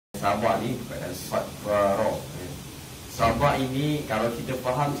sabar ni perkataan sabara. Sabar ini kalau kita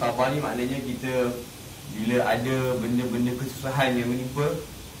faham sabar ni maknanya kita bila ada benda-benda kesusahan yang menimpa,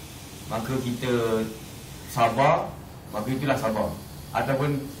 maka kita sabar, maka itulah sabar.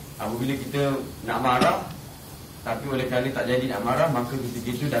 Ataupun apabila kita nak marah tapi oleh kerana tak jadi nak marah, maka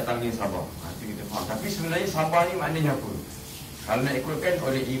kita datangnya sabar. Itu kita faham. Tapi sebenarnya sabar ni maknanya apa? Kalau nak ikutkan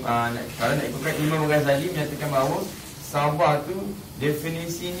Imam Ghazali menyatakan bahawa sabar tu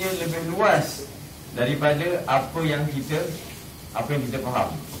definisinya lebih luas daripada apa yang kita faham.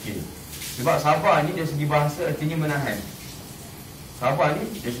 Okey. Sebab sabar ni dari segi bahasa artinya menahan. Sabar ni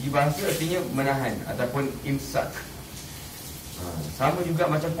dari segi bahasa artinya menahan ataupun imsak. Sama juga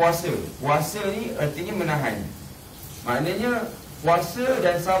macam puasa. Puasa ni artinya menahan. Maknanya puasa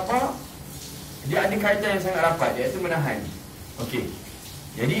dan sabar dia ada kaitan yang sangat rapat, iaitu menahan. Okey.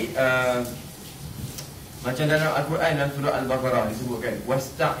 Jadi macam dalam Al-Quran dalam surah Al-Baqarah disebutkan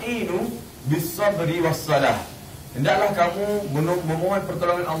wasta'inu bis-sabri was-salah. Hendaklah kamu memohon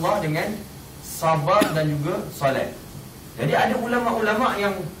pertolongan Allah dengan sabar dan juga solat. Jadi ada ulama-ulama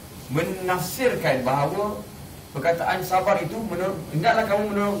yang menafsirkan bahawa perkataan sabar itu hendaklah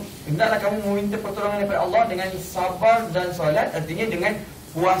kamu meminta pertolongan daripada Allah dengan sabar dan solat, artinya dengan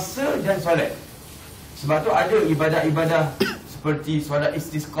puasa dan solat. Sebab tu ada ibadah-ibadah seperti solat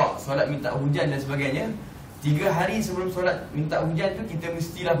istisqa, solat minta hujan dan sebagainya. 3 hari sebelum solat minta hujan tu kita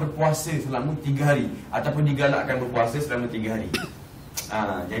mestilah berpuasa selama 3 hari ataupun digalakkan berpuasa selama 3 hari.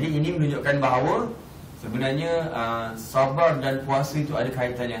 Jadi ini menunjukkan bahawa sebenarnya sabar dan puasa itu ada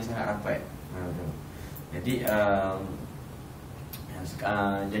kaitan yang sangat rapat. Jadi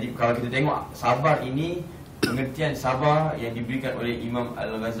kalau kita tengok sabar ini, pengertian sabar yang diberikan oleh Imam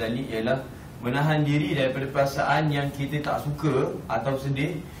Al-Ghazali ialah menahan diri daripada perasaan yang kita tak suka atau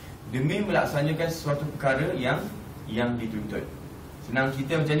sedih demi melaksanakan sesuatu perkara yang dituntut. Senang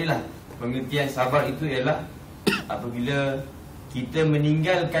kita macam inilah. Pengertian sabar itu ialah apabila kita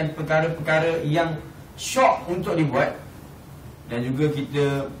meninggalkan perkara-perkara yang syok untuk dibuat dan juga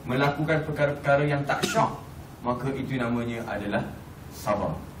kita melakukan perkara-perkara yang tak syok, maka itu namanya adalah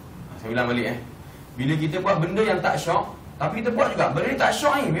sabar. Saya ulang balik bila kita buat benda yang tak syok, tapi kita buat juga benda yang tak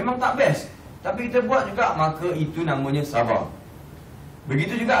syok ni, memang tak best, tapi kita buat juga, maka itu namanya sabar.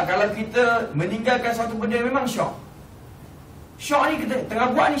 Begitu juga kalau kita meninggalkan satu benda yang memang syok. Syok ni kita tengah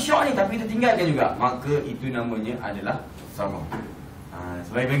buat ni syok ni, tapi kita tinggalkan juga, maka itu namanya adalah sabar.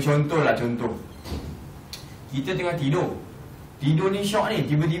 Sebagai contoh. Kita tengah tidur ni syok ni,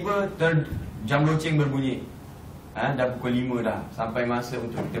 tiba-tiba jam loceng berbunyi. Dah pukul 5 dah, sampai masa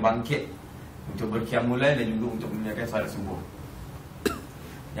untuk kita bangkit untuk berqiyamul lail dan juga untuk menunaikan salat subuh.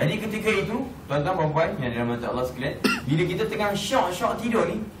 Jadi ketika itu, tuan-tuan puan-puan yang dirahmati Allah sekalian, bila kita tengah syok tidur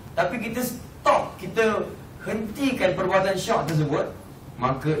ni, tapi kita stop, kita hentikan perbuatan syok tersebut,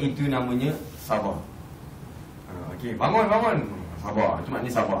 maka itu namanya sabar. Okey, bangun, sabar, itu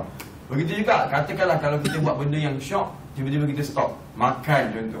maknanya sabar. Begitu juga, katakanlah kalau kita buat benda yang syok, tiba-tiba kita stop,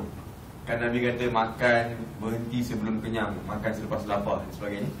 makan contoh. Kan Nabi kata makan berhenti sebelum kenyang, makan selepas lapar dan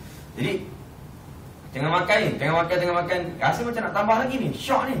sebagainya. Jadi tengah makan, rasa macam nak tambah lagi ni,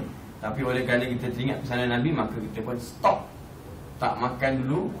 syok ni. Tapi oleh kerana kita teringat pesanan Nabi, maka kita pun stop. Tak makan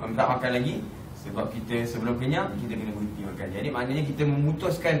dulu, tak makan lagi. Sebab kita sebelum kenyang, kita kena berhenti makan. Jadi maknanya kita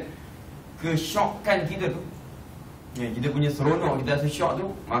memutuskan kesyokan kita tu. Kita punya seronok, kita rasa syok tu,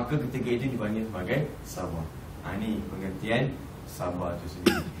 maka ketika itu dipanggil sebagai sabar. Ini pengertian sabar tu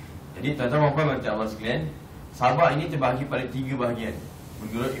sendiri. Jadi tuan-tuan puan-puan macam Allah sekalian, sabar ini terbahagi pada 3 bahagian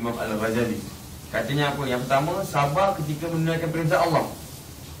menurut Imam Al-Ghazali. Katanya apa? Yang pertama, sabar ketika menunaikan perintah Allah.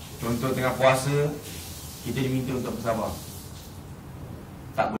 Contoh tengah puasa, kita diminta untuk bersabar.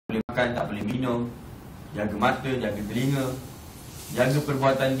 Tak boleh makan, tak boleh minum, jaga mata, jaga telinga, jaga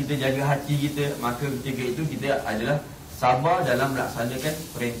perbuatan kita, jaga hati kita. Maka ketika itu kita adalah sabar dalam melaksanakan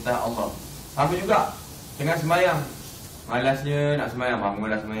perintah Allah. Sama juga tengah sembahyang, malasnya nak sembahyang,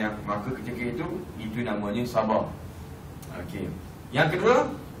 bangunlah sembahyang, maka ketika itu namanya sabar. Okey. Yang kedua,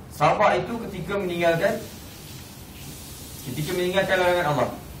 sabar itu ketika meninggalkan larangan Allah.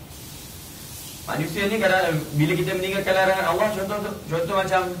 Manusia ni kadang bila kita meninggalkan larangan Allah, contoh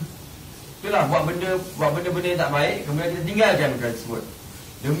macam itulah, buat benda-benda yang tak baik, kemudian kita tinggalkan perkara tersebut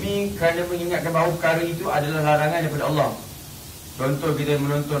demi kerana mengingatkan bahawa perkara itu adalah larangan daripada Allah. Contoh kita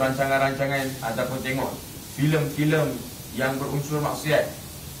menonton rancangan-rancangan ataupun tengok filem-filem yang berunsur maksiat,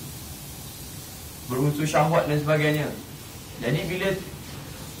 berunsur syahwat dan sebagainya. Jadi bila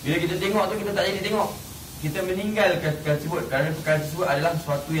kita tengok tu, kita tak jadi tengok, kita meninggalkan perkara tersebut kerana perkara tersebut adalah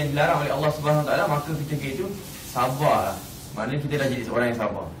sesuatu yang dilarang oleh Allah Subhanahu Wa Taala, maka ketika itu sabarlah. Maknanya kita dah jadi seorang yang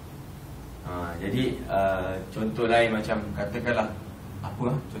sabar. Jadi contoh lain macam katakanlah apa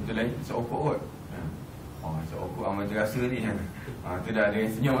lah, contoh lain, seokok kot. Oh, seokok amat terasa ni. Tu dah ada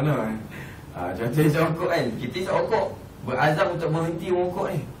yang senyum tu. Contoh seokok kan, kita seokok berazam untuk berhenti mengokok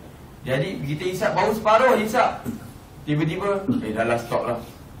ni. Jadi kita hisap baru separuh hisap, tiba-tiba dah lah stop lah.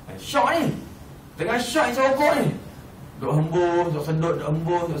 Syok ni, tengah syok seokok ni, duk hembus, duk sedut, duk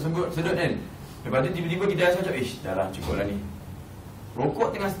hembus, duk sedut kan. Lepas tu tiba-tiba kita rasa macam dah lah cukup lah ni.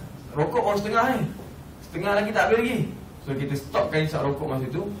 Rokok baru setengah ni, setengah lagi tak habis lagi. So kita stopkan hisap rokok masa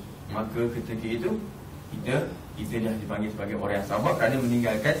tu. Maka ketika itu kita dah dipanggil sebagai orang yang sabar kerana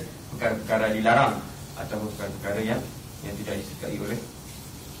meninggalkan perkara-perkara dilarang atau perkara-perkara yang tidak disukai oleh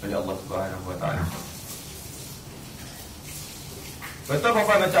Allah Subhanahu Wa Taala. Betul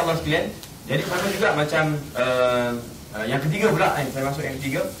apa macam Allah sekalian. Jadi sama juga macam yang ketiga pula saya masuk yang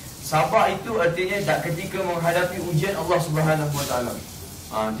ketiga. Sabar itu artinya ketika menghadapi ujian Allah Subhanahu Wa Taala.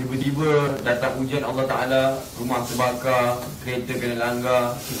 Tiba-tiba datang ujian Allah Ta'ala, rumah terbakar, kereta kena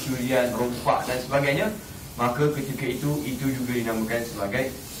langgar, kecurian, rompak dan sebagainya. Maka ketika itu juga dinamakan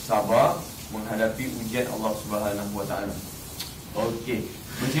sebagai sabar menghadapi ujian Allah Subhanahu Wa Ta'ala. Okey,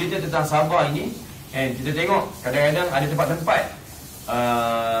 bercerita tentang sabar ini, kita tengok kadang-kadang ada tempat-tempat,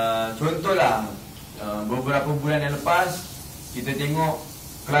 contohlah beberapa bulan yang lepas kita tengok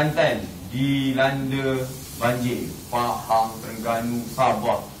Kelantan dilanda banjir, Pahang, Terengganu,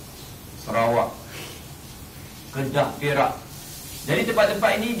 Sabah, Sarawak, Kedah, Perak. Jadi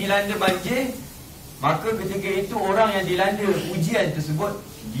tempat-tempat ini dilanda banjir. Maka ketika itu orang yang dilanda ujian tersebut,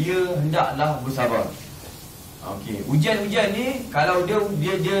 dia hendaklah bersabar. Okey, ujian-ujian ni kalau dia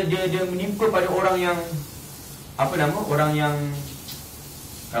menimpa pada orang yang orang yang,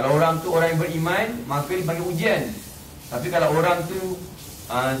 kalau orang tu orang yang beriman, maka dipanggil ujian. Tapi kalau orang tu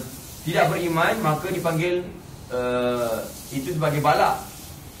tidak beriman, maka dipanggil itu sebagai balak.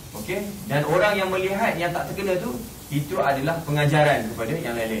 Okey, dan orang yang melihat yang tak terkena tu, itu adalah pengajaran kepada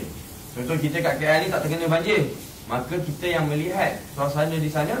yang lain-lain. Contoh kita kat KL ni tak terkena banjir, maka kita yang melihat suasana di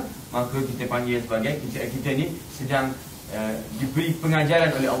sana, maka kita panggil sebagai kita ni sedang diberi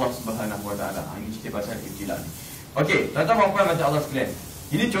pengajaran oleh Allah Subhanahu Wa Taala. Ini cerita pasal ibtila ni. Okey, tuan-tuan puan macam Allah sekalian.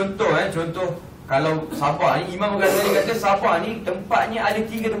 Ini contoh contoh kalau sabar ni, Imam Ghazali kata sabar ni tempatnya ada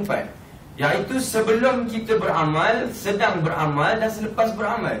 3 tempat, iaitu sebelum kita beramal, sedang beramal dan selepas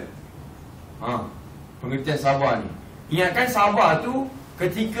beramal. Pengertian sabar ni. Ingatkan sabar tu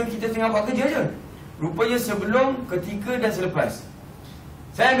ketika kita tengah buat kerja je. Rupanya sebelum, ketika dan selepas.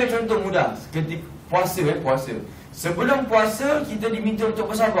 Saya ambil contoh mudah, ketika puasa. Sebelum puasa kita diminta untuk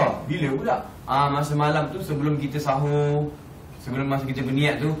bersabar. Bila pula? Masa malam tu sebelum kita sahur, sebelum masa kita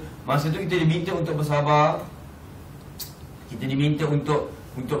berniat tu, masa tu kita diminta untuk bersabar. Kita diminta untuk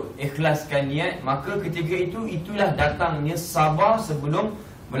ikhlaskan niat. Maka ketika itu, itulah datangnya sabar sebelum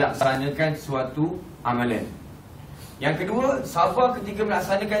melaksanakan suatu amalan. Yang kedua, sabar ketika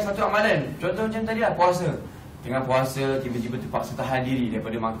melaksanakan suatu amalan. Contoh macam tadi lah, puasa. Tengah puasa, tiba-tiba terpaksa tahan diri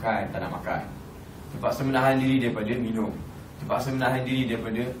daripada makan, tak nak makan. Terpaksa menahan diri daripada minum. Terpaksa menahan diri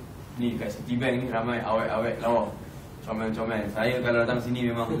daripada ni, kat Citibank ni ramai awet-awet lawa, comel-comel. Saya kalau datang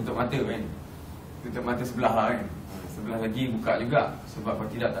sini memang tutup mata kan. Tutup mata sebelah lah kan. Sebelah lagi buka juga, sebab kalau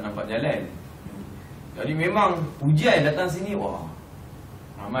tidak tak nampak jalan. Jadi memang ujian datang sini, wah,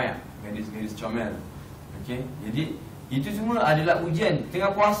 ramai lah gadis-gadis comel. Okey, jadi itu semua adalah ujian.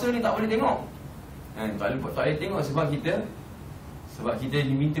 Tengah puasa ni tak boleh tengok. Tak boleh tengok sebab kita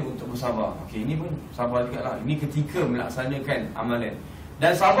diminta untuk bersabar. Okey, ini pun sabar juga lah. Ini ketika melaksanakan amalan.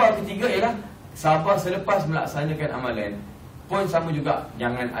 Dan sabar ketiga ialah sabar selepas melaksanakan amalan. Pun sama juga,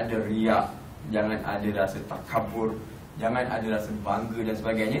 jangan ada riak, jangan ada rasa takabur, jangan ada rasa bangga dan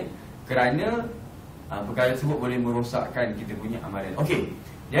sebagainya. Kerana perkara tersebut boleh merosakkan kita punya amalan. Okey,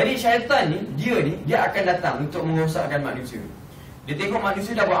 jadi syaitan ni, dia akan datang untuk merosakkan manusia. Dia tengok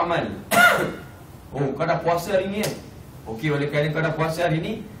manusia dah buat amal. Oh, kau dah puasa hari ni kan? Okey, oleh kerana kau dah puasa hari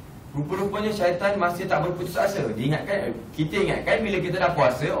ni, rupa-rupanya syaitan masih tak berputus asa. Kita ingatkan bila kita dah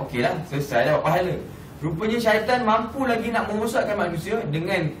puasa, okeylah, selesai dah buat pahala. Rupanya syaitan mampu lagi nak merosakkan manusia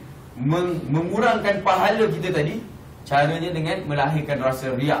dengan mengurangkan pahala kita tadi. Caranya dengan melahirkan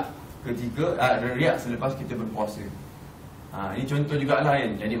rasa riak ketika riak selepas kita berpuasa. Ini contoh jugalah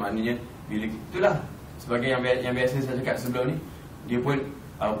kan. Jadi maknanya bila itulah, sebagai yang biasa saya cakap sebelum ni, dia pun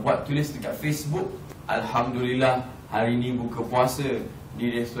buat tulis dekat Facebook, alhamdulillah hari ni buka puasa di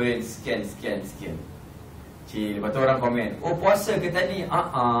restoran sekian. Lepas tu orang komen, oh puasa ke tadi?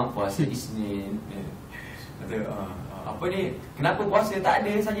 Puasa Isnin. Kata apa ni, kenapa puasa? Tak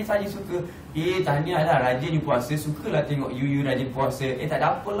ada, saja suka. Tahniah lah, rajin ni puasa, sukalah tengok you rajin puasa. Tak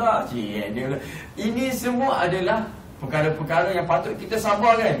ada apalah. Ini semua adalah perkara-perkara yang patut kita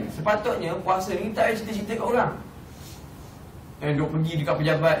sabar kan. Sepatutnya puasa ni tak ada cerita-cerita kat orang. duk pergi dekat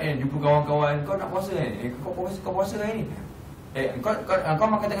pejabat jumpa kawan-kawan, kau nak puasa kan? Kau puasa hari ni? Kau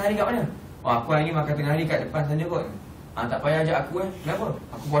makan tengah hari kat mana? Aku hari ni makan tengah hari kat depan sana kot. Tak payah ajak aku Kenapa?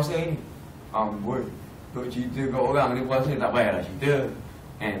 Aku puasa hari ni. Amboi, duk cerita kat orang dia puasa, tak payahlah cerita.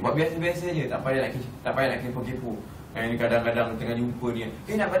 Buat biasa-biasa je, tak payah nak kepo-kepo. Kadang-kadang tengah jumpa dia,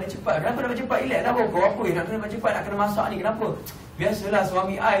 nak balik cepat. Kenapa nak balik cepat? Relax lah kau apa nak kena balik cepat, nak kena masak ni, kenapa? Biasalah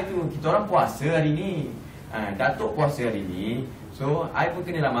suami I tu, kita orang puasa hari ni. Datuk puasa hari ni, so I pun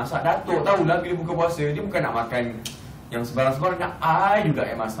kenalah masak. Datuk tahulah bila buka puasa, dia bukan nak makan yang sebarang-sebarang, nak I juga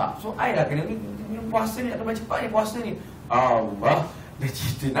yang masak. So I lah kena ni puasa ni, nak kena cepat ni puasa ni. Allah, dia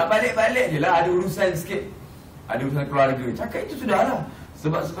cerita nak balik-balik je lah, ada urusan sikit, ada urusan keluarga. Cakap itu sudahlah.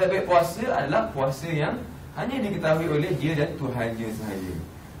 Sebab sebaik-baik puasa adalah puasa yang hanya diketahui oleh dia dan Tuhan dia sahaja.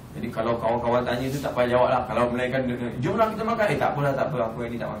 Jadi kalau kawan-kawan tanya tu, tak payah jawab lah. Kalau melainkan, jomlah kita makan. Tak apa, aku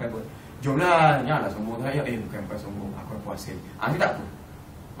yang ni tak makan pun. Jomlah, janganlah sombong saya. Bukan sombong, aku puasa. Ni tak apa.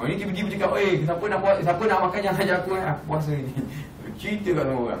 Ini tiba-tiba cakap, siapa nak makan yang ajak aku puasa ni. Cerita kat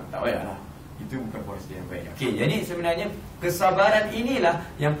semua orang. Tak payahlah. Itu bukan puasa yang baik. Okey, jadi sebenarnya kesabaran inilah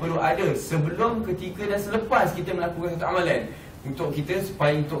yang perlu ada sebelum, ketika dan selepas kita melakukan satu amalan. Untuk kita,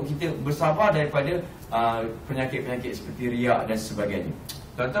 supaya untuk kita bersabar daripada penyakit-penyakit seperti riak dan sebagainya.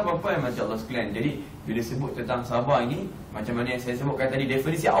 Tuan-tuan bapa yang macam Allah sekalian, jadi bila sebut tentang sabar ini, macam mana yang saya sebutkan tadi,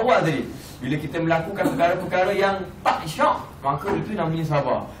 definisi awal tadi, bila kita melakukan perkara-perkara yang tak syak, maka itu namanya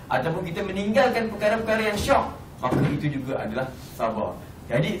sabar. Ataupun kita meninggalkan perkara-perkara yang syak, maka itu juga adalah sabar.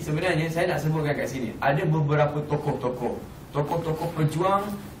 Jadi sebenarnya saya nak sebutkan kat sini, ada beberapa tokoh-tokoh pejuang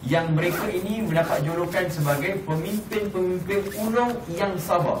yang mereka ini mendapat julukan sebagai pemimpin-pemimpin ulung yang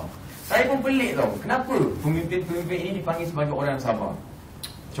sabar. Saya pun pelik tau, kenapa pemimpin-pemimpin ini dipanggil sebagai orang yang sabar.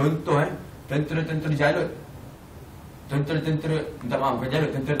 Contoh tentera-tentera Jalut, tentera-tentera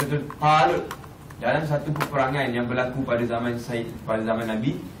Talut dalam satu peperangan yang berlaku pada zaman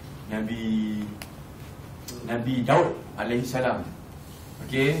Nabi Daud alaihi salam.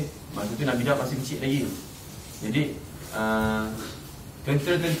 Okey, masa tu Nabi Daud masih kecil lagi. Jadi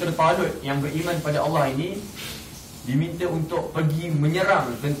tentera-tentera Talut yang beriman pada Allah ini diminta untuk pergi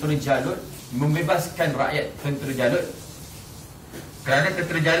menyerang tentera Jalut, membebaskan rakyat tentera Jalut. Kerana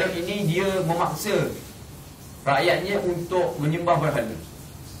tentera Jalut ini dia memaksa rakyatnya untuk menyembah berhala.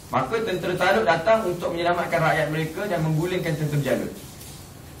 Maka tentera Talut datang untuk menyelamatkan rakyat mereka dan menggulingkan tentera Jalut.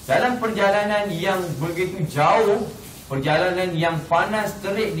 Dalam perjalanan yang begitu jauh, perjalanan yang panas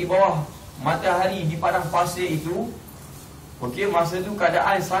terik di bawah matahari di padang pasir itu, okey, masa tu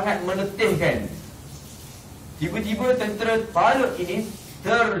keadaan sangat menetihkan. Tiba-tiba tentera Talut ini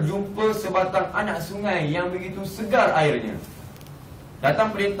terjumpa sebatang anak sungai yang begitu segar airnya.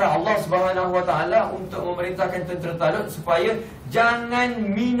 Datang perintah Allah Subhanahu Wa Taala untuk memerintahkan tentera Talut supaya jangan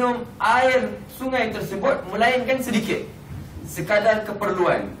minum air sungai tersebut melainkan sedikit, sekadar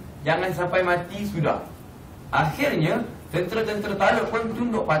keperluan, jangan sampai mati sudah. Akhirnya tentera-tentera Talut pun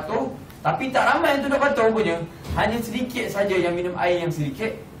tunduk patuh, tapi tak ramai yang tunduk patuh punya. Hanya sedikit saja yang minum air yang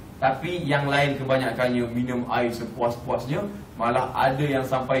sedikit, tapi yang lain kebanyakannya minum air sepuas-puasnya. Malah ada yang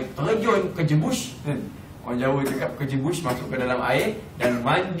sampai terjun ke jebus. Orang Jawa cakap ke jebus, masuk ke dalam air dan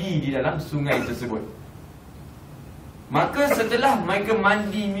mandi di dalam sungai tersebut. Maka setelah mereka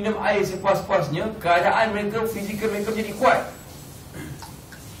mandi, minum air sepuas-puasnya, keadaan mereka, fizikal mereka menjadi kuat.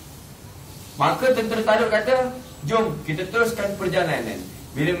 Maka tentera Talut kata, jom kita teruskan perjalanan.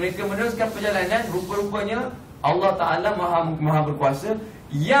 Bila mereka meneruskan perjalanan, rupa-rupanya Allah Ta'ala maha berkuasa.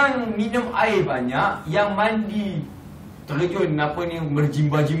 Yang minum air banyak, yang mandi terjun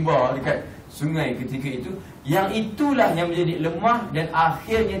berjimba-jimba dekat sungai ketika itu, yang itulah yang menjadi lemah dan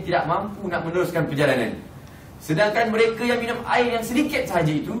akhirnya tidak mampu nak meneruskan perjalanan. Sedangkan mereka yang minum air yang sedikit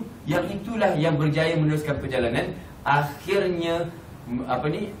sahaja itu, yang itulah yang berjaya meneruskan perjalanan. Akhirnya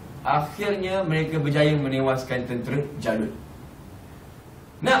akhirnya mereka berjaya menewaskan tentera Jalut.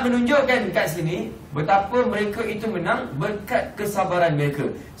 Nak menunjukkan kat sini betapa mereka itu menang berkat kesabaran mereka.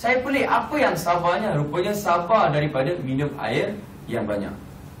 Saya pelik, apa yang sabarnya? Rupanya sabar daripada minum air yang banyak.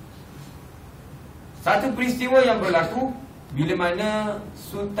 Satu peristiwa yang berlaku bila mana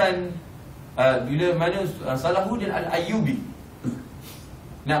Salahuddin Al-Ayyubi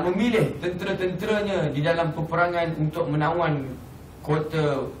nak memilih tentera-tenteranya di dalam peperangan untuk menawan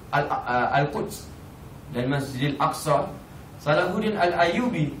kota Al-Quds dan Masjidil Aqsa. Salahuddin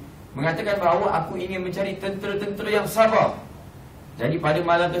Al-Ayyubi mengatakan bahawa aku ingin mencari tentera-tentera yang sabar. Jadi pada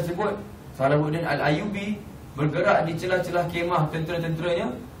malam tersebut, Salahuddin Al-Ayyubi bergerak di celah-celah kemah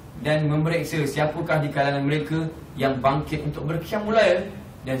tentera-tenteranya dan memeriksa siapakah di kalangan mereka yang bangkit untuk berqiyamul lail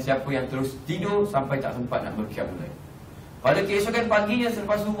dan siapa yang terus tidur sampai tak sempat nak berqiyamul lail. Pada keesokan paginya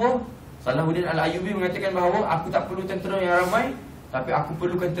selepas subuh, Salahuddin Al-Ayyubi mengatakan bahawa aku tak perlu tentera yang ramai, tapi aku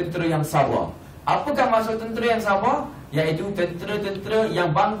perlukan tentera yang sabar. Apakah maksud tentera yang sabar? Iaitu tentera-tentera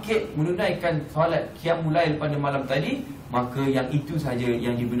yang bangkit menunaikan solat qiyamul lail pada malam tadi. Maka yang itu saja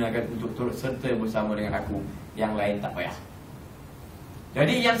yang dibenarkan untuk turut serta bersama dengan aku. Yang lain tak payah.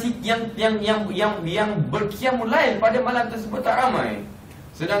 Jadi yang berqiyamul lail pada malam tersebut tak ramai.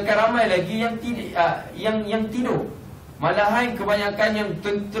 Sedangkan ramai lagi yang tidur. Malahan kebanyakan yang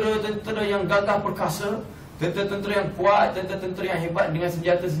tentera-tentera yang gagah perkasa, tentera-tentera yang kuat, tentera-tentera yang hebat dengan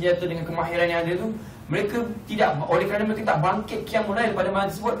senjata-senjata, dengan kemahiran yang ada tu, mereka tidak, oleh kerana mereka tak bangkit qiyamul lail pada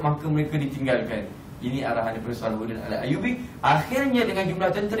malam tersebut, maka mereka ditinggalkan. Ini arahan daripada Salahuddin Al-Ayyubi. Akhirnya dengan jumlah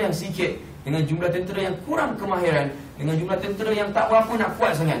tentera yang sikit, dengan jumlah tentera yang kurang kemahiran, dengan jumlah tentera yang tak berapa nak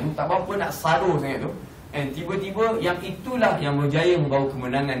kuat sangat tu, tak berapa nak sadur sangat tu, tiba-tiba yang itulah yang berjaya membawa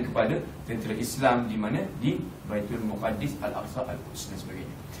kemenangan kepada tentera Islam di mana? Di Baitul Muqaddis, Al-Aqsa, Al-Quds dan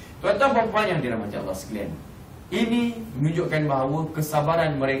sebagainya. Tuan-tuan dan puan yang dirahmati Allah sekalian, ini menunjukkan bahawa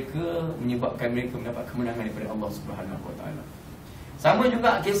kesabaran mereka menyebabkan mereka mendapat kemenangan daripada Allah Subhanahu Wa Taala. Sama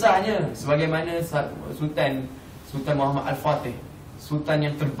juga kisahnya sebagaimana Sultan Muhammad Al-Fatih, sultan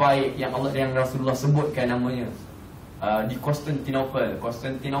yang terbaik yang Allah dan Rasulullah sebutkan namanya di Konstantinopel.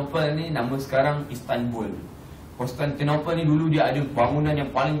 Konstantinopel ni nama sekarang Istanbul. Konstantinopel ni dulu dia ada bangunan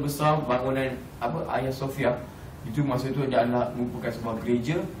yang paling besar, bangunan Hagia Sophia. Itu masa itu dia adalah merupakan sebuah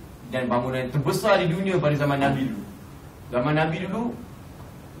gereja dan bangunan yang terbesar di dunia pada zaman Nabi dulu. Zaman Nabi dulu,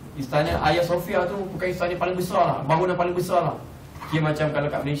 istana Hagia Sophia tu bukan istana paling besar lah, bangunan paling besar lah. Kira macam kalau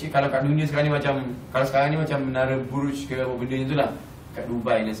kat Malaysia, kalau kat dunia sekarang ni macam, kalau sekarang ni macam Menara Buruj ke apa benda itulah, kat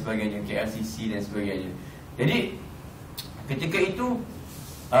Dubai dan sebagainya, KLCC dan sebagainya. Jadi ketika itu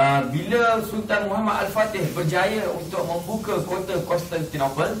bila Sultan Muhammad Al-Fatih berjaya untuk membuka kota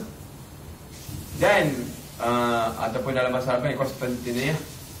Konstantinopel dan ataupun dalam bahasa Arab ni Konstantinia.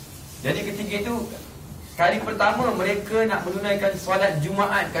 Jadi ketika itu kali pertama mereka nak menunaikan solat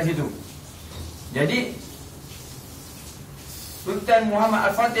Jumaat kat situ. Jadi Sultan Muhammad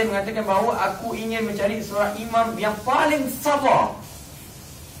Al-Fatih mengatakan bahawa aku ingin mencari seorang imam yang paling sabar.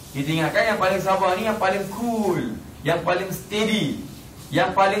 Kita ingatkan yang paling sabar ni yang paling cool, yang paling steady, yang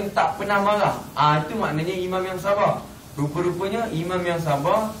paling tak pernah marah. Itu maknanya imam yang sabar. Rupa-rupanya imam yang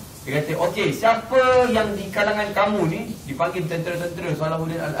sabar. Dia kata, okey, siapa yang di kalangan kamu ni, dipanggil tentera-tentera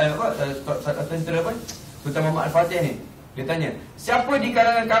Salahuddin tentera apa? Sultan Muhammad Al-Fatih ni. Dia tanya, siapa di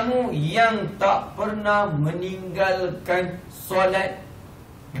kalangan kamu yang tak pernah meninggalkan solat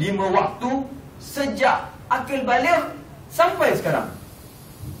 5 waktu sejak akil baligh sampai sekarang?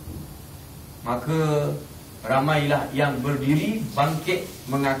 Maka ramailah yang berdiri bangkit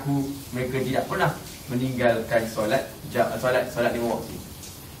mengaku mereka tidak pernah meninggalkan solat 5 waktu.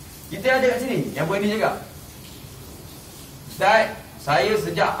 Kita ada kat sini yang boleh jaga. Ustaz, saya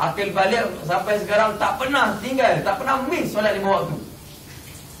sejak akil baligh sampai sekarang tak pernah tinggal, tak pernah miss solat 5 waktu.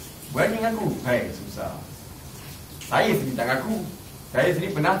 Berani ngaku? Hai, susah. Saya sendiri tak ngaku. Saya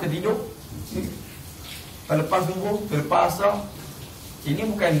sendiri pernah tertidur terlepas subuh, terlepas asar. Ini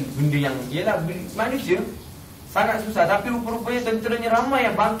bukan benda yang, ialah manusia. Sangat susah. Tapi rupa-rupanya tenteranya ramai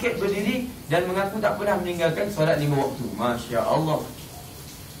yang bangkit berdiri dan mengaku tak pernah meninggalkan solat 5 waktu. Masya Allah.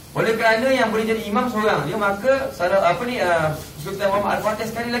 Oleh kerana yang boleh jadi imam seorang dia, maka Sultan Muhammad Al-Fatih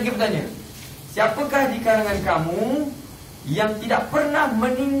sekali lagi bertanya, siapakah di kalangan kamu yang tidak pernah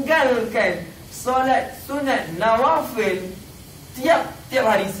meninggalkan solat sunat nawafil tiap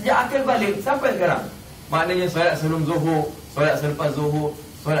hari sejak akil balik sampai sekarang? Maknanya solat sebelum zuhur, solat selepas zuhur,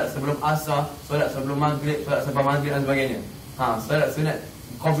 solat sebelum asar, solat sebelum maghrib, solat sebelum maghrib dan sebagainya. Solat sunat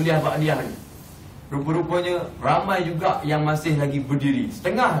qabliyah ba'diyah ni. Rupa-rupanya ramai juga yang masih lagi berdiri.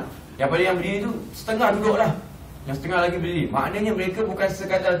 Setengah daripada yang berdiri tu, setengah duduk lah, yang setengah lagi berdiri. Maknanya mereka bukan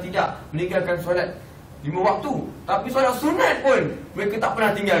sekadar tidak meninggalkan solat 5 waktu, tapi solat sunat pun mereka tak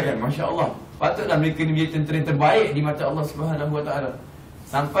pernah tinggalkan. Masya Allah. Patutlah mereka ni menjadi tentera yang terbaik di mata Allah Subhanahu Wa Taala.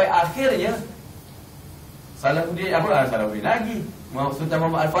 Sampai akhirnya Salahuddin lagi Sultan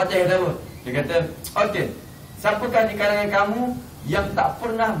Muhammad Al-Fatih kata apa? Dia kata, okey, siapakah di kalangan kamu yang tak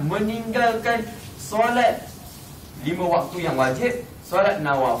pernah meninggalkan solat 5 waktu yang wajib, solat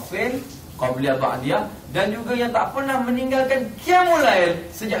nawafil, qabliyah ba'diyah, dan juga yang tak pernah meninggalkan qiyamul lail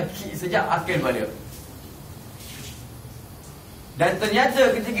sejak akil baligh. Dan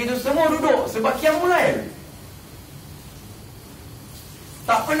ternyata ketika itu semua duduk sebab qiyamul lail.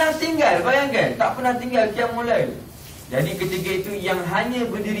 Tak pernah tinggal, bayangkan, tak pernah tinggal qiyamul lail. Jadi ketika itu yang hanya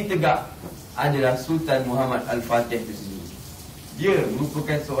berdiri tegak adalah Sultan Muhammad Al-Fatih itu sendiri. Dia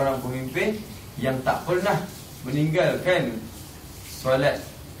merupakan seorang pemimpin yang tak pernah meninggalkan solat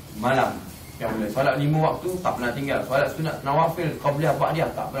malam. Solat 5 waktu tak pernah tinggal. Solat sunat nawafil qabliyah ba'diyah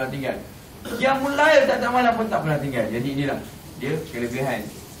tak pernah tinggal. Qiyamul Lail tak malam pun tak pernah tinggal. Jadi inilah dia kelebihan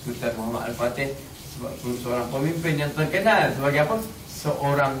Sultan Muhammad Al-Fatih seorang pemimpin yang terkenal sebagai apa?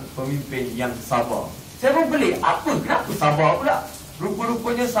 Seorang pemimpin yang sabar. Saya pun pelik, kenapa sabar pula?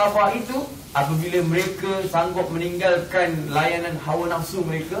 Rupa-rupanya sabar itu apabila mereka sanggup meninggalkan layanan hawa nafsu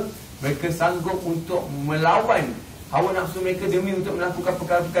mereka, mereka sanggup untuk melawan hawa nafsu mereka demi untuk melakukan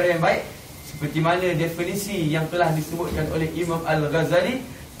perkara-perkara yang baik. Seperti mana definisi yang telah disebutkan oleh Imam Al-Ghazali,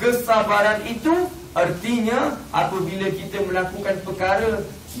 kesabaran itu artinya apabila kita melakukan perkara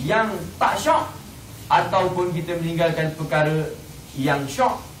yang tak syok ataupun kita meninggalkan perkara yang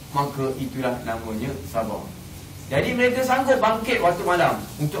syok, maka itulah namanya sabar. Jadi mereka sanggup bangkit waktu malam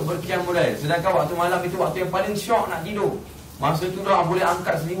untuk berqiyamul lail, sedangkan waktu malam itu waktu yang paling syok nak tidur. Masa tu dah boleh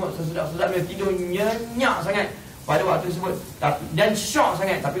angkat selimut sesedap-sedap, dia tidur nyenyak sangat pada waktu tersebut dan syok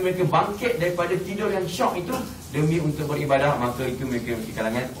sangat, tapi mereka bangkit daripada tidur yang syok itu demi untuk beribadah, maka itu mereka di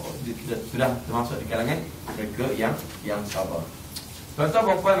kalangan sudah termasuk di kalangan mereka yang sabar.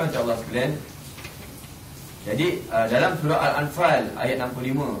 Tuan-tuan puan macam Allah sekalian. Jadi dalam surah Al-Anfal ayat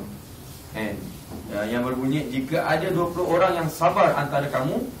 65 yang berbunyi, jika ada 20 orang yang sabar antara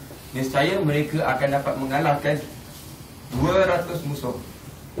kamu, niscaya mereka akan dapat mengalahkan 200 musuh.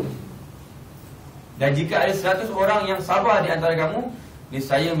 Dan jika ada 100 orang yang sabar di antara kamu,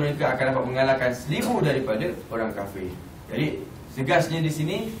 niscaya mereka akan dapat mengalahkan 1000 daripada orang kafir. Jadi tegasnya di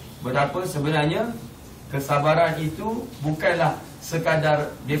sini betapa sebenarnya kesabaran itu bukanlah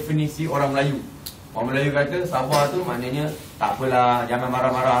sekadar definisi orang Melayu. Orang Melayu kata sabar tu maknanya tak apalah, jangan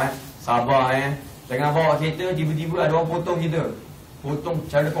marah-marah sabar Tengah bawa kereta, tiba-tiba ada orang potong kita. Potong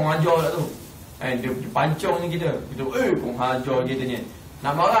cara kau hajar tak tu. Dia pancung ni kita. Kita, kau hajar kita ni.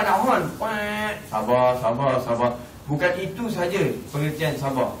 Nak marah, nak horn. Sabar. Bukan itu saja pengertian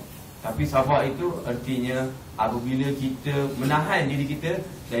sabar. Tapi sabar itu artinya apabila kita menahan diri kita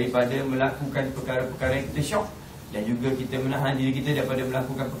daripada melakukan perkara-perkara yang kita syok, dan juga kita menahan diri kita daripada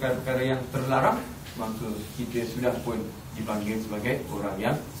melakukan perkara-perkara yang terlarang, maka kita sudah pun dipanggil sebagai orang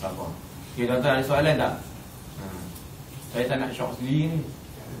yang sabar. Okey, tuan-tuan ada soalan tak? Saya tak nak syok sendiri ni.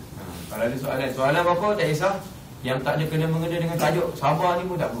 Kalau ada soalan apa-apa tak kisah. Yang tak ada kena-mengena dengan tajuk sabar ni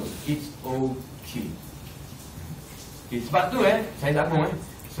pun tak apa. It's okay. Sebab tu saya sambung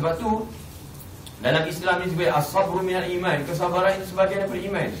sebab tu dalam Islam ni sebagai as-sabru minal iman. Kesabaran itu sebahagian daripada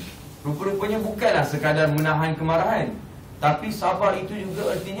iman. Rupa-rupanya bukanlah sekadar menahan kemarahan, tapi sabar itu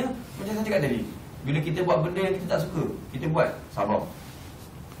juga artinya macam saya cakap tadi, bila kita buat benda yang kita tak suka, kita buat sabar.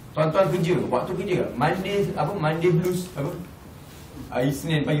 Tuan-tuan kerja, waktu kerja Monday blues hari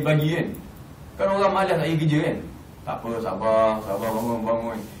Isnin pagi-pagi kan orang malas nak pergi kerja kan. Tak apa, sabar,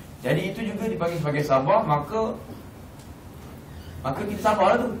 bangun. Jadi itu juga dipanggil sebagai sabar. Maka kita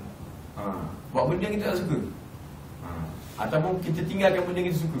sabar lah tu. Buat benda yang kita tak suka, ataupun kita tinggalkan benda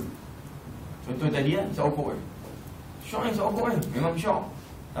yang kita suka. Contoh tadi seokok syok seokok memang syok,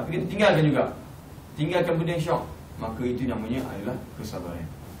 tapi kita tinggalkan benda yang syok, maka itu namanya adalah kesabaran.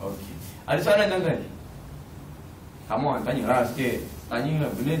 Okey. Ada soalan tuan-tuan? Come on, tanyalah sikit. Tanyalah,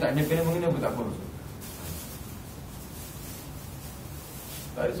 benda tak ada kena-mengena pun tak apa.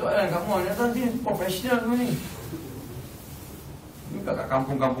 Tak ada soalan, come on. Nanti profesional semua ni. Ni kat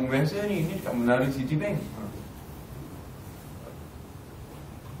kampung-kampung biasa ni. Ni dekat Menara Citibank.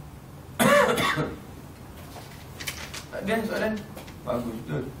 Tak ada soalan? Bagus,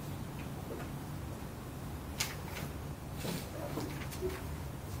 betul.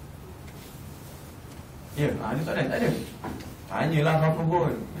 Ya, ada soalan? Tak ada? Tanyalah apa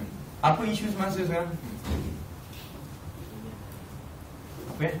pun. Apa isu semasa sekarang?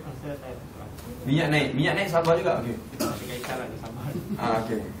 Apa Minyak naik sabar juga? Okey. Kaitan lah dia sabar.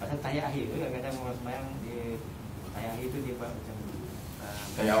 Okey. Pasal tayar akhir tu kadang-kadang orang sembahyang dia tayar akhir tu dia buat macam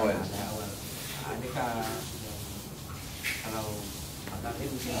tayar awal. Adakah kalau mazhab lain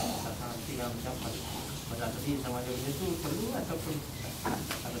mungkin tak tinggal macam mazhab Syafi'i sama ada benda tu perlu ataupun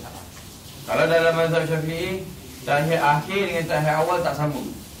tak salah? Kalau dalam mazhab Syafi'i, tahiyat akhir dengan tahiyat awal tak sambung.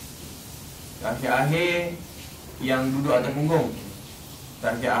 Tahiyat akhir yang duduk atas punggung,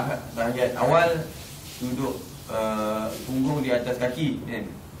 tahiyat awal duduk punggung di atas kaki kan?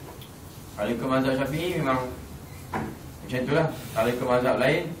 Kalau ke mazhab Syafi'i memang macam itulah. Kalau ke mazhab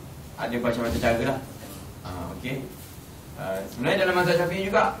lain ada macam-macam cara lah. Okey. Sebenarnya dalam mazhab Syafi'i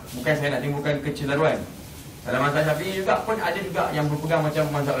juga, bukan saya nak timbulkan kecelaruan, dalam mazhab Syafi'i juga pun ada juga yang berpegang macam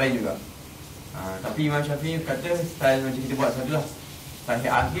mazhab lain juga. Tapi Imam Syafi'i kata style macam kita buat sajalah.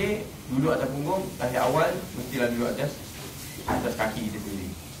 Tahiyat akhir duduk atas punggung, tahiyat awal mestilah duduk atas kaki kita sendiri.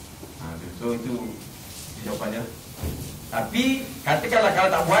 So itu jawapannya. Tapi katakanlah kalau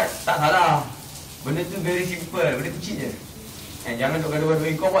tak buat, tak salah. Benda tu very simple, benda kecil je. Jangan duk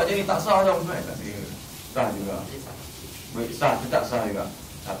gaduh-gaduh, kau buat je ni tak sah tau. Tak saya. Sah juga. Sah, tetap sah juga.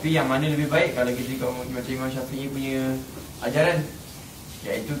 Tapi yang mana lebih baik kalau kita ikut macam Imam Syafi'i punya ajaran,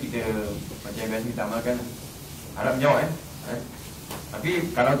 iaitu kita macam biasa kita amalkan. Harap menjawab Tapi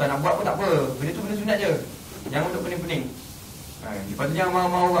kalau tak nak buat pun tak apa. Benda tu benda sunat je. Jangan untuk pening-pening. Lepas tu jangan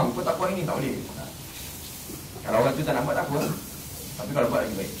marah-marah orang, kau tak buat ini, tak boleh. Kalau orang tu tak nak buat tak apa. Tapi kalau buat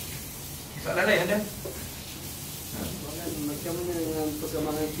lagi baik. Soalan lain ada? Macam mana dengan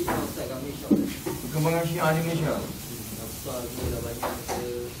perkembangan Syiah Ustaz kat Malaysia? Perkembangan Syiah di Malaysia? Besar ke dah banyak ke?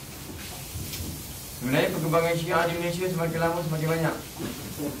 Sebenarnya perkembangan Syiah di Malaysia semakin lama semakin banyak.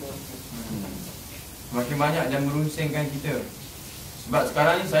 Semakin banyak dan merunsingkan kita. Sebab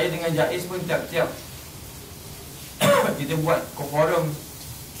sekarang ni saya dengan Jaiz pun tiap-tiap kita buat forum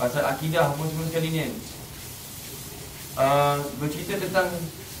pasal akidah apa semua sekali ni bercerita tentang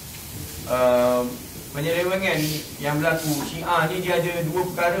penyelewengan yang berlaku. Syiah ni dia ada dua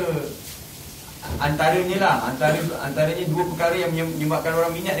perkara antaranya dua perkara yang menyebabkan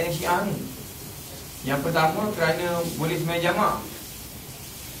orang minat dengan Syiah ni. Yang pertama, kerana boleh sembahyang jamak.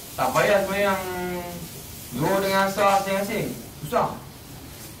 Tak payah sembahyang Zuhur dengan Asar asing-asing. Susah.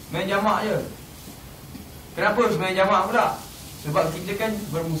 Sembahyang jamak je. Kenapa sembahyang jamak pula? Sebab kita kan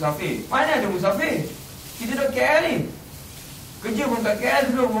bermusafir. Mana ada musafir? Kita duduk KL ni. Kerja pun kat KL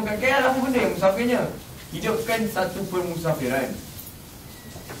dulu, pun kat KL apa benda musafirnya? Hidupkan satu permusafiran.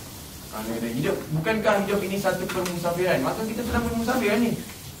 Hidup, bukankah hidup ini satu permusafiran? Maka kita sedang bermusafir ni.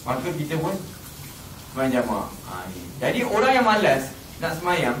 Maka kita pun sembahyang jamak. Jadi orang yang malas nak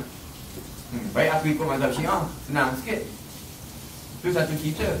sembahyang, baik aku ikut mazhab Syiah, senang sikit. Itu satu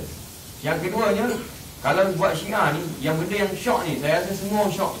cerita. Yang keduanya, kalau buat Syiah ni, yang benda yang syok ni, saya rasa semua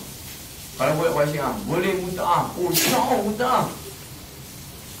syok. Kalau buat Syiah, boleh muta'ah. Oh syok muta'ah.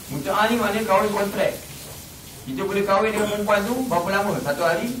 Muta'ah ni maknanya kahwin kontrak. Kita boleh kahwin dengan perempuan tu berapa lama? 1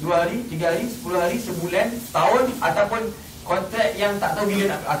 hari, 2 hari, 3 hari, 10 hari, sebulan, setahun, ataupun kontrak yang tak tahu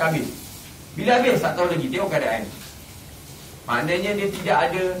bila nak akan habis. Bila habis tak tahu lagi, tengok keadaan. Maknanya dia tidak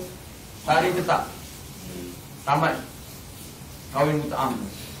ada tarikh tetap. Tamat kahwin muta'ah.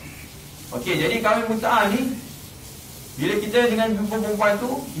 Okey, jadi kahwin muta'ah ni, bila kita dengan perempuan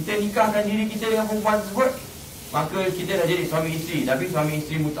tu, kita nikahkan diri kita dengan perempuan tersebut, maka kita dah jadi suami isteri. Tapi suami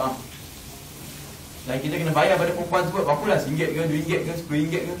isteri muta'ah. Dan kita kena bayar pada perempuan tersebut berapa lah? RM1 ke, RM2 ke,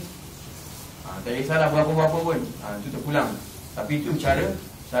 RM10 ke? Tak kisahlah berapa-berapa pun. Itu terpulang. Tapi itu cara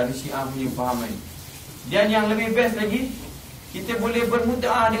Syiah punya fahaman. Dan yang lebih best lagi, kita boleh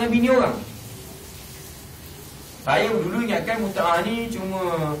bermuta'ah dengan bini orang. Saya dulu ingatkan muta'ah ni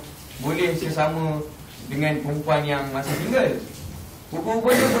cuma boleh sesama dengan perempuan yang masih tinggal.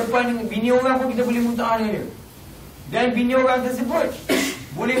 Rupa-rupanya perempuan dengan bini orang pun kita boleh muta'ah dengan dia. Dan bini orang tersebut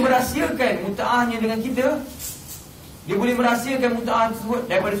boleh merahsiakan muta'ahnya dengan kita. Dia boleh merahsiakan muta'ah tersebut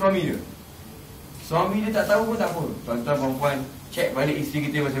daripada suami dia. Suami dia tak tahu pun tak apa. Tuan-tuan perempuan, cek balik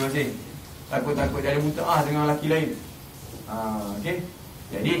isteri kita masing-masing. Takut-takut dia ada muta'ah dengan lelaki lain. Okey.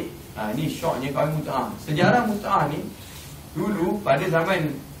 Jadi ni syoknya kahwin muta'ah. Sejarah muta'ah ni dulu pada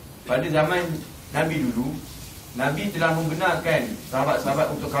zaman Nabi dulu, Nabi telah membenarkan sahabat-sahabat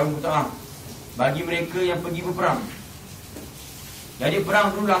untuk kahwin muta'ah bagi mereka yang pergi berperang. Jadi perang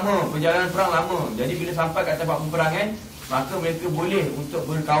dulu lama, perjalanan perang lama. Jadi bila sampai kat tempat peperangan, maka mereka boleh untuk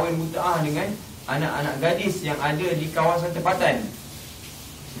berkahwin muta'ah dengan anak-anak gadis yang ada di kawasan tempatan.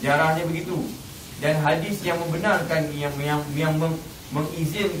 Sejarahnya begitu. Dan hadis yang membenarkan yang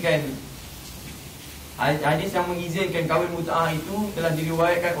mengizinkan, hadis yang mengizinkan kahwin muta'ah itu telah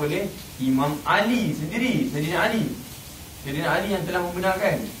diriwayatkan oleh Imam Ali sendiri, Sayyidina Ali yang telah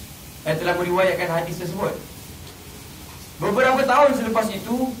membenarkan, telah meriwayatkan hadis tersebut. Beberapa tahun selepas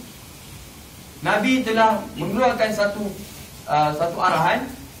itu, Nabi telah mengeluarkan satu arahan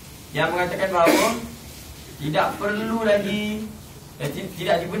yang mengatakan bahawa tidak perlu lagi,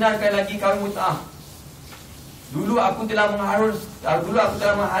 tidak dibenarkan lagi kahwin muta'ah. Dulu aku telah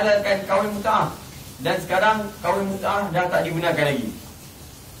menghalalkan kahwin muta'ah, dan sekarang kahwin muta'ah dah tak dibenarkan lagi.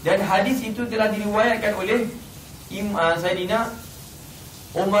 Dan hadis itu telah diriwayatkan oleh Sayyidina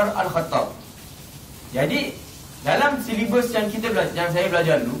Umar Al-Khattab. Jadi dalam silibus yang saya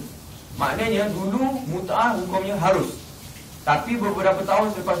belajar dulu, maknanya dulu muta'ah hukumnya harus. Tapi beberapa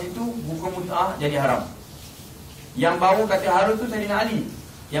tahun selepas itu, hukum muta'ah jadi haram. Yang bawa kata harus itu Sayyidina Ali.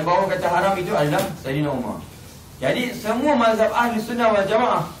 Yang bawa kata haram itu adalah Sayyidina Umar. Jadi semua mazhab ahli sunnah wal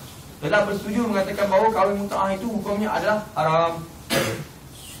jamaah telah bersetuju mengatakan bahawa kahwin muta'ah itu hukumnya adalah haram.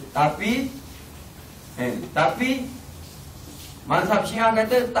 Tapi mazhab Syiah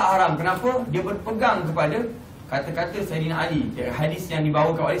kata tak haram. Kenapa? Dia berpegang kepada kata-kata Sayyidina Ali, hadis yang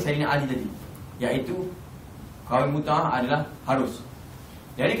dibawakan oleh Sayyidina Ali tadi, iaitu kahwin mut'ah adalah harus.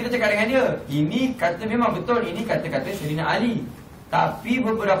 Jadi kita cakap dengan dia, ini kata memang betul, ini kata-kata Sayyidina Ali. Tapi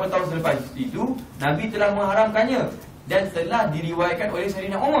beberapa tahun selepas itu Nabi telah mengharamkannya dan telah diriwayatkan oleh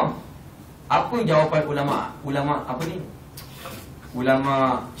Sayyidina Umar. Apa jawapan ulama apa ni?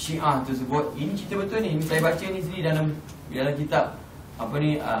 Ulama Syiah tersebut. Ini cerita betul ni. Ini saya baca ni sendiri dalam kitab apa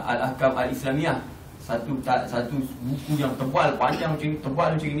ni, Al-Ahkam Al-Islamiyah. Satu buku yang tebal, panjang macam ni, tebal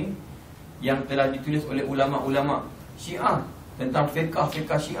macam ni, yang telah ditulis oleh ulama-ulama Syiah tentang fiqh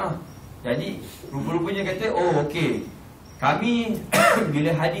Syiah. Jadi rupa-rupanya kata, oh okey, kami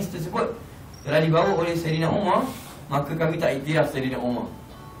bila hadis tersebut telah dibawa oleh Sayyidina Umar, maka kami tak iktiraf Sayyidina Umar.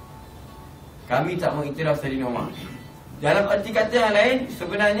 Kami tak mengiktiraf Sayyidina Umar. Dalam arti kata yang lain,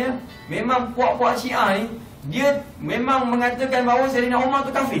 sebenarnya memang puak-puak Syiah ni, dia memang mengatakan bahawa Sayyidina Umar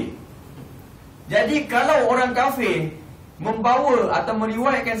tu kafir. Jadi kalau orang kafir membawa atau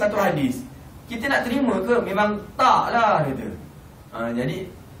meriwayatkan satu hadis, kita nak terima ke? Memang taklah, kata.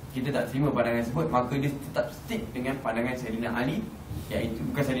 Jadi kita tak terima pandangan tersebut, maka dia tetap stick dengan pandangan Sayyidina Ali, iaitu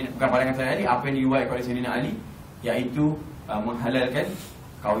bukan pandangan Sayyidina Ali, apa yang diriwayatkan oleh Sayyidina Ali, iaitu menghalalkan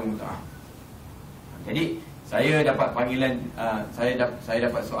kahwin mut'ah. Jadi saya dapat panggilan, saya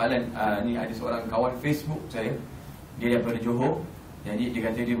dapat soalan, ni ada seorang kawan Facebook saya, dia daripada Johor. Jadi dia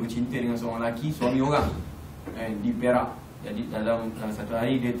kata dia bercinta dengan seorang lelaki, suami orang di Perak. Jadi dalam satu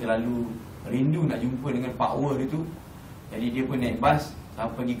hari dia terlalu rindu nak jumpa dengan power dia tu. Jadi dia pun naik bas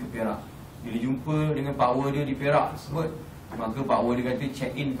pergi ke Perak. Bila jumpa dengan power dia di Perak tersebut, maka power dia kata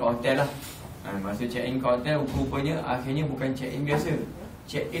check in ke hotel lah. Masa check in ke hotel, rupanya akhirnya bukan check in biasa,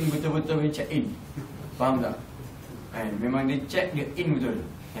 check in betul-betul check in. Faham tak? Memang dia check, dia in betul.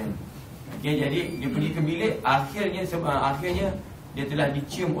 Okay, jadi dia pergi ke bilik. Akhirnya dia telah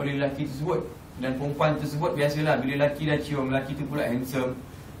dicium oleh lelaki tersebut. Dan perempuan tersebut, biasalah bila lelaki dah cium, lelaki tu pula handsome.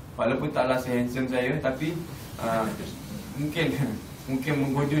 Walaupun taklah se-handsome saya, tapi mungkin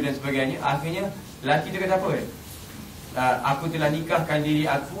menggoda dan sebagainya. Akhirnya lelaki tu kata apa? Aku telah nikahkan diri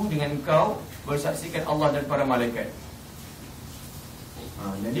aku dengan engkau, bersaksikan Allah dan para malaikat.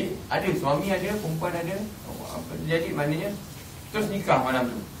 Jadi ada suami ada, perempuan ada. Jadi maknanya terus nikah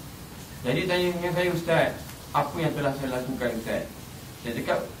malam tu. Jadi tanya dengan saya, Ustaz, apa yang telah saya lakukan, Ustaz? Saya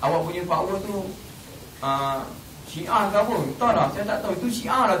cakap, awak punya power tu Syiah ke apa? Tak lah, saya tak tahu. Itu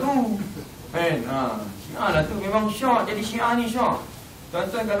Syiah lah tu. Syiah lah tu. Memang syok. Jadi Syiah ni syok.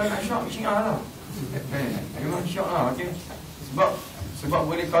 Tuan-tuan kalau nak syok, Syiah lah. Memang syok lah. Okay. Sebab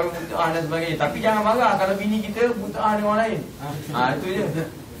boleh kahwin mut'ah dan sebagainya. Tapi jangan marah kalau bini kita mut'ah dengan orang lain. Itu je.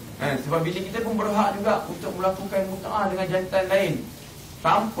 Sebab bini kita pun berhak juga untuk melakukan mut'ah dengan jantan lain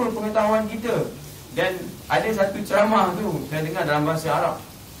tanpa pengetahuan kita. Dan ada satu ceramah tu saya dengar dalam bahasa Arab.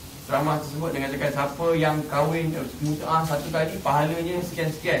 Ceramah tersebut dengan cakap, siapa yang kahwin mut'ah satu kali, pahalanya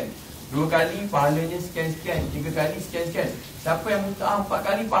sekian-sekian. 2 kali, pahalanya sekian-sekian. 3 kali, sekian-sekian. Siapa yang mut'ah 4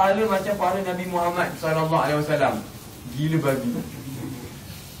 kali, pahala macam pahala Nabi Muhammad SAW. Gila babi.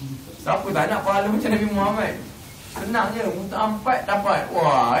 Siapa tak nak pahala macam Nabi Muhammad? Senang je, mut'ah 4 dapat.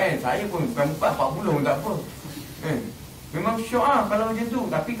 Wah, saya pun bukan 40 pun tak apa. Memang syok lah kalau macam tu.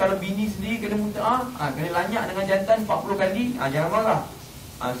 Tapi kalau bini sendiri kena mut'ah, kena lanyak dengan jantan 40 kali, jangan marah.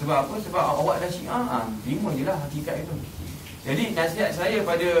 Sebab apa? Sebab awak dah Syiah, terima je lah hakikat itu. Jadi nasihat saya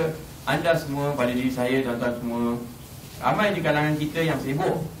pada anda semua, pada diri saya, tuan-tuan semua, ramai di kalangan kita yang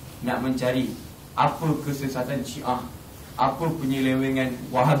sibuk nak mencari apa kesesatan Syiah, apa penyelewengan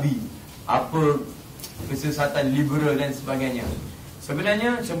Wahabi, apa kesesatan liberal dan sebagainya.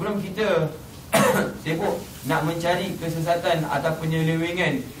 Sebenarnya sebelum kita sibuk nak mencari kesesatan atau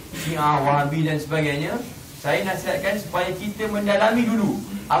penyelewengan Syiah, Wahabi dan sebagainya, saya nasihatkan supaya kita mendalami dulu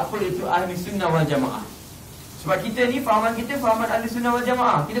apa itu ahli sunnah wal jamaah. Sebab kita ni, fahaman kita fahaman ahli sunnah wal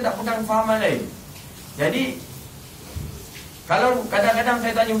jamaah, kita tak pegang fahaman lain. Jadi kalau kadang-kadang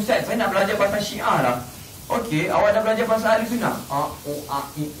saya tanya, Ustaz, saya nak belajar bahasa Syiah lah. Okey, awak dah belajar bahasa ahli sunnah?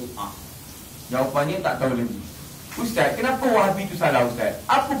 Jawapannya tak tahu lagi. Ustaz, kenapa Wahabi itu salah, Ustaz?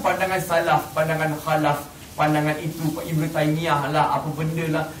 Apa pandangan salaf, pandangan khalaf, pandangan itu Ibn Taymiyah lah, apa benda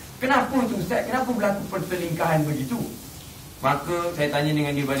lah. Kenapa tu, Ustaz? Kenapa berlaku pertelingkahan begitu? Maka saya tanya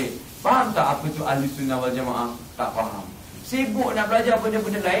dengan dia balik, faham tak apa tu ahli sunnah wal jamaah? Tak faham. Sibuk nak belajar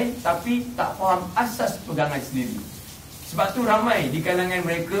benda-benda lain, tapi tak faham asas pegangan sendiri. Sebab tu ramai di kalangan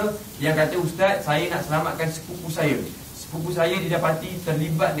mereka yang kata, Ustaz, saya nak selamatkan sepupu saya. Sepupu saya didapati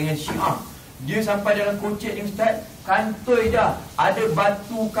terlibat dengan Syiah. Dia sampai dalam kocek ni, Ustaz, kantoi dah. Ada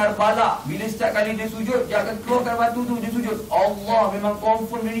batu Karbala. Bila setiap kali dia sujud, dia akan keluarkan batu tu, dia sujud. Allah, memang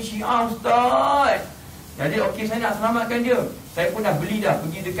confirm dari Syiah, Ustaz. Jadi okey, saya nak selamatkan dia. Saya pun dah beli dah,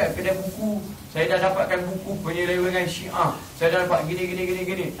 pergi dekat kedai buku. Saya dah dapatkan buku penyelewengan Syiah. Saya dah dapat gini.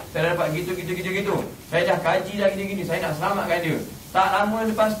 Saya dah dapat gitu. Saya dah kaji dah gini. Saya nak selamatkan dia. Tak lama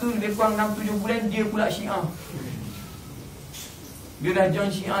lepas tu, lebih kurang 6-7 bulan, dia pula Syiah. Dia dah join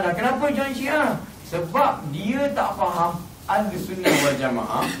Syiah dah. Kenapa join Syiah? Sebab dia tak faham Ahlussunnah wal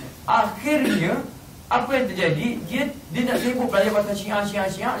Jamaah. Akhirnya apa yang terjadi? Dia nak sibuk belajar pasal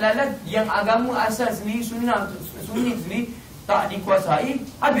Syiah. Lalu yang agama asal sendiri, Sunni sendiri tak dikuasai.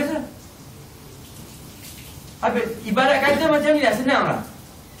 Habislah. Habis. Ibarat kata macam ni dah, senang lah.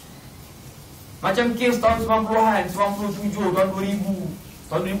 Macam kes tahun 90-an, 97, tahun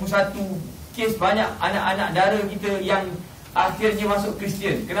 2000, tahun 2001. Kes banyak anak-anak dara kita yang akhirnya masuk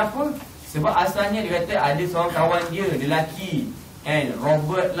Kristian. Kenapa? Sebab asalnya dia kata ada seorang kawan dia, lelaki,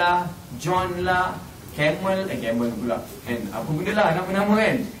 Robert lah, John lah, Camel pula, apa benda lah nama-nama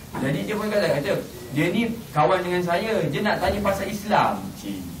kan. Jadi dia pun kata dia ni kawan dengan saya, dia nak tanya pasal Islam.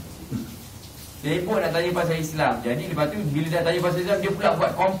 Dia pun nak tanya pasal Islam. Jadi lepas tu bila dah tanya pasal Islam, dia pula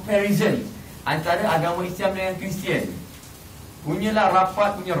buat comparison antara agama Islam dengan Kristian. Punyalah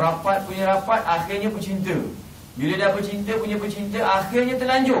rapat, akhirnya bercinta. Bila dah bercinta, akhirnya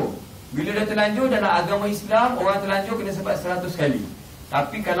terlanjur. Bila dah terlanjur dalam agama Islam, orang terlanjur kena sebat 100 kali.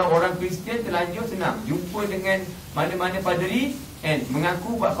 Tapi kalau orang Kristian terlanjur senang. Jumpa dengan mana-mana paderi,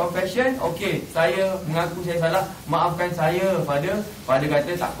 mengaku buat confession, okey, saya mengaku saya salah, maafkan saya. Pada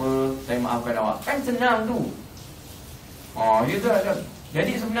kata tak apa, saya maafkan awak. Kan senang tu. Gitu lah.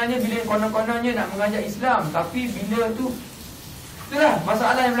 Jadi sebenarnya bila konon-kononnya nak mengajar Islam, tapi bila tu, itulah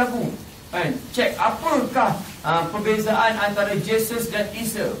masalah yang berlaku. Cek apakah perbezaan antara Jesus dan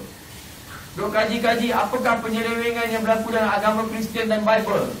Isa. Duk kaji-kaji apakah penyelewengan yang berlaku dalam agama Kristian dan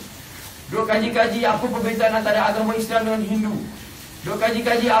Bible. Duk kaji-kaji apa perbezaan antara agama Islam dengan Hindu. Duk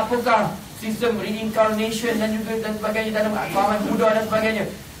kaji-kaji apakah sistem reincarnation dan sebagainya dalam fahaman Buddha dan sebagainya.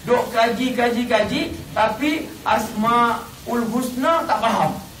 Duk kaji, tapi Asmaul Husna tak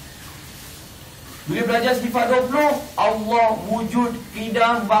faham. Bila belajar sifat 20, Allah, wujud,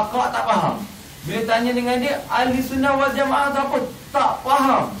 qidam, baqa' tak faham. Bila tanya dengan dia Ahlussunnah wal Jamaah apa, tak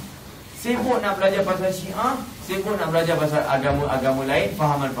faham. Sibuk nak belajar pasal Syiah, sibuk nak belajar pasal agama-agama lain,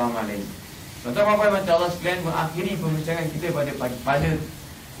 fahaman-fahaman lain. Tuan-tuan puan puan Allah sekalian, mengakhiri perbincangan kita pada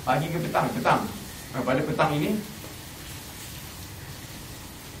pagi ke petang. Pada petang ini,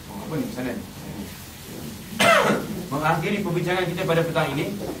 apa ni pesanan? Mengakhiri perbincangan kita pada petang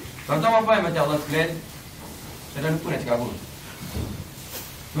ini. Tuan-tuan puan puan Allah sekalian, saya dah lupa nak cakap apa.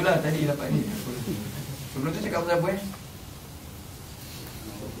 Itulah tadi dapat ni. Sebelum tu cakap pasal apa?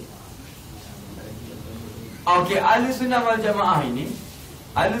 Okey, Ahlussunnah wal Jamaah ini,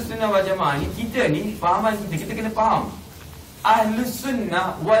 kita ni fahaman kita kena faham.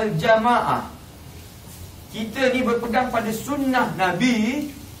 Ahlussunnah wal Jamaah, kita ni berpegang pada sunnah Nabi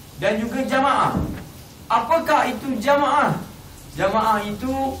dan juga jamaah. Apakah itu jamaah? Jamaah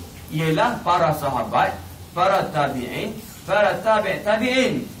itu ialah para sahabat, para tabi'in, para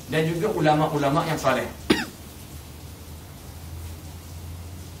tabi'in dan juga ulama-ulama yang saleh.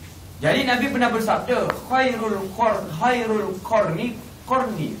 Jadi Nabi pernah bersabda, khairul qarni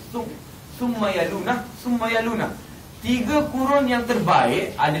summa yaluna. 3 kurun yang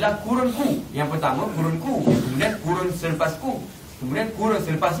terbaik adalah kurunku. Yang pertama kurunku, kemudian kurun selepasku, kemudian kurun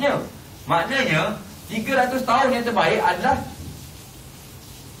selepasnya. Maknanya 300 tahun yang terbaik adalah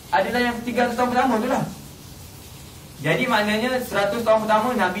yang 300 tahun pertama itulah. Jadi maknanya 100 tahun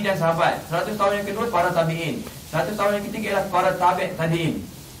pertama Nabi dan sahabat, 100 tahun yang kedua para tabi'in, 100 tahun yang ketiga ialah para tabi'in.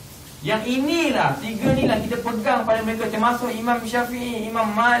 Yang inilah, 3 inilah kita pegang pada mereka, termasuk Imam Syafi'i,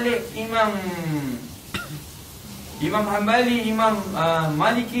 Imam Malik, Imam Hanbali, Imam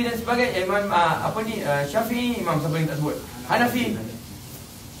Maliki dan sebagainya. Imam Syafi'i, Imam siapa yang tak sebut, Hanafi.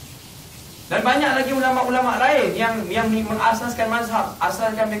 Dan banyak lagi ulama-ulama lain yang mengasaskan mazhab,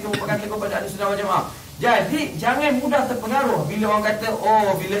 asalkan mereka merupakan teguh pada Ahlussunnah wal Jamaah. Jadi jangan mudah terpengaruh bila orang kata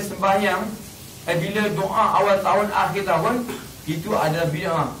bila sembahyang, bila doa awal tahun akhir tahun itu adalah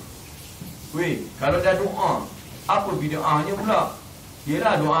bid'ah. Weh, kalau dah doa, apa bid'ahnya pula?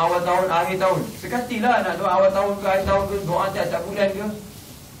 Yelah, doa awal tahun, akhir tahun. Sekatilah nak doa awal tahun ke akhir tahun ke, doa tiap-tiap bulan ke.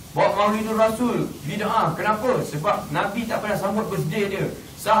 Bawa Maulidul Rasul, bid'ah. Kenapa? Sebab Nabi tak pernah sambut birthday dia.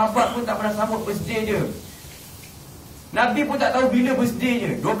 Sahabat pun tak pernah sambut birthday dia. Nabi pun tak tahu bila birthday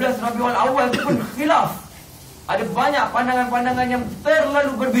dia. 12 Rabiul Awal tu pun khilaf. Ada banyak pandangan-pandangan yang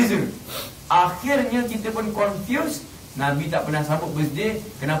terlalu berbeza. Akhirnya kita pun confused. Nabi tak pernah sambut birthday,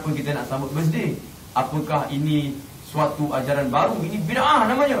 kenapa kita nak sambut birthday? Apakah ini suatu ajaran baru? Ini bid'ah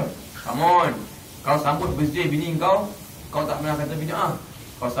namanya. Come on. Kau sambut birthday bini kau tak pernah kata bid'ah.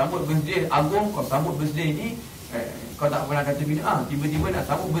 Kau sambut birthday Agung, kau sambut birthday ni, kau tak pernah kata bid'ah. Tiba-tiba nak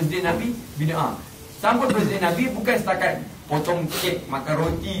sambut birthday Nabi, bid'ah. Sambut birthday Nabi bukan setakat potong kek, makan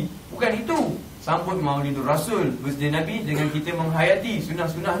roti. Bukan itu. Sambut Maulidur Rasul, birthday Nabi, dengan kita menghayati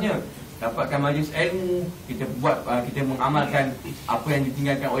sunnah-sunnahnya. Dapatkan majlis ilmu, kita buat, kita mengamalkan apa yang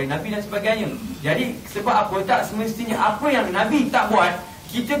ditinggalkan oleh Nabi dan sebagainya. Jadi sebab apa? Tak semestinya apa yang Nabi tak buat,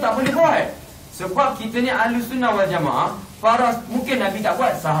 kita tak boleh buat. Sebab kita ni ahli sunnah wal jamaah. Mungkin Nabi tak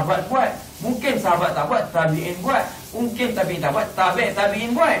buat, sahabat buat. Mungkin sahabat tak buat, tabi'in buat. Mungkin tabi'in tak buat,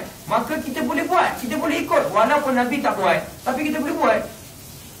 tabi'in buat. Maka kita boleh buat, kita boleh ikut. Walaupun Nabi tak buat, tapi kita boleh buat.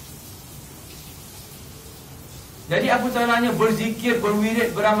 Jadi apa salahnya berzikir,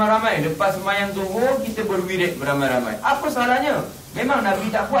 berwirid beramai-ramai? Lepas sembahyang zuhur, kita berwirid beramai-ramai. Apa salahnya? Memang Nabi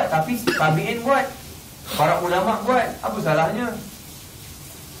tak buat, tapi tabi'in buat, para ulama buat. Apa salahnya?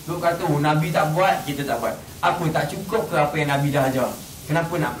 Lu kata, Nabi tak buat, kita tak buat. Apa, tak cukup ke apa yang Nabi dah ajar?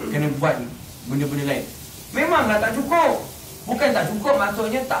 Kenapa nak kena buat benda-benda lain? Memanglah tak cukup. Bukan tak cukup,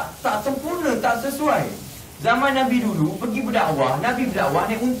 maksudnya tak sempurna, tak sesuai. Zaman Nabi dulu, pergi berdakwah, Nabi berdakwah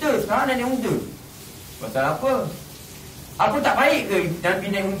naik unta. Sekarang naik unta. Pasal apa? Apa tak baik ke Nabi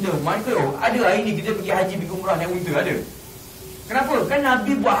naik unta? Mereka, ada hari ni kita pergi haji, pergi umrah naik unta, ada. Kenapa? Kan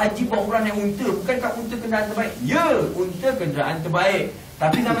Nabi buat haji, buat umrah naik unta. Bukankah unta kenderaan terbaik? Ya, unta kenderaan terbaik.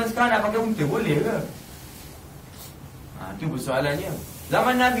 Tapi zaman sekarang nak pakai unta, boleh ke? Itu persoalannya.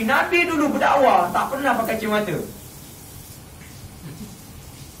 Zaman Nabi dulu berdakwah, tak pernah pakai cermata.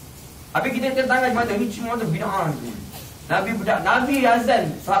 Habis kita tentang cermata, ni cermata bid'ah ni. Nabi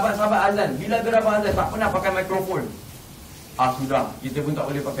azan, sahabat-sahabat azan. Bila gerabah azan, tak pernah pakai mikrofon. Sudah, kita pun tak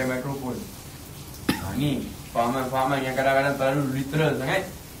boleh pakai mikrofon. Ni fahaman-fahaman yang kadang-kadang terlalu literal sangat.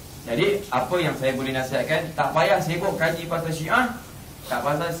 Jadi, apa yang saya boleh nasihatkan, tak payah sibuk kaji pasal Syiah, tak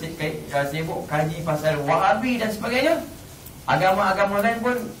pasal sibuk kaji pasal Wahabi dan sebagainya. Agama-agama lain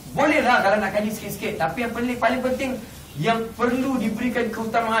pun bolehlah kalau nak kaji sikit-sikit. Tapi yang paling penting, yang perlu diberikan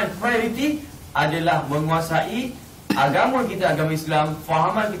keutamaan, priority adalah menguasai agama kita, agama Islam,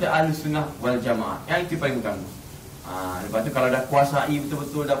 fahaman kita ahli sunnah wal jamaah. Yang itu paling utama. Lepas tu kalau dah kuasai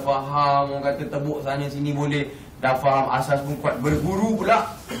betul-betul, dah faham, orang kata tebuk sana sini boleh, dah faham asas pun kuat, berguru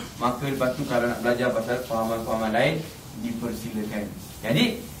pula, maka lepas tu kalau nak belajar pasal fahaman-fahaman lain, dipersilakan.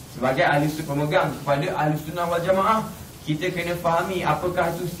 Jadi sebagai ahli sunnah, pemegang kepada ahli sunnah wal jamaah, kita kena fahami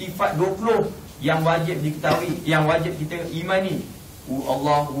apakah itu sifat 20 yang wajib diketahui, yang wajib kita imani.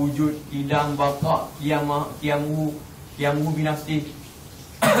 Allah wujud, qidam, baqa, qiyamuhu binafsi,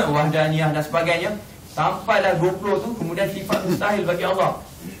 wahdaniyah dan sebagainya. Sampailah 20 tu, kemudian sifat mustahil bagi Allah,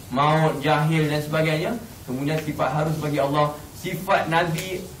 maut, jahil dan sebagainya. Kemudian sifat harus bagi Allah, sifat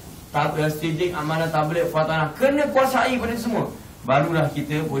Nabi, siddiq, amanah, tabligh, fatanah, kena kuasai pada semua. Barulah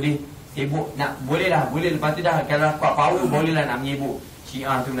kita boleh sibuk nak, boleh lepas tu dah kalau kuat power, bolehlah nak menyibuk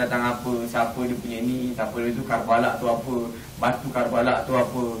Syiah tu datang apa, siapa dia punya ni, siapa dia tu, Karbala tu apa, batu Karbala tu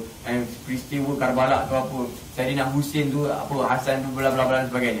apa, peristiwa Karbala tu apa, Sayyidina Husin tu apa, Hasan tu bla bla bla dan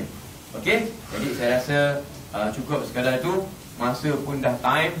sebagainya. Okey, jadi saya rasa cukup sekadar itu. Masa pun dah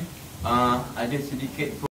time, ada sedikit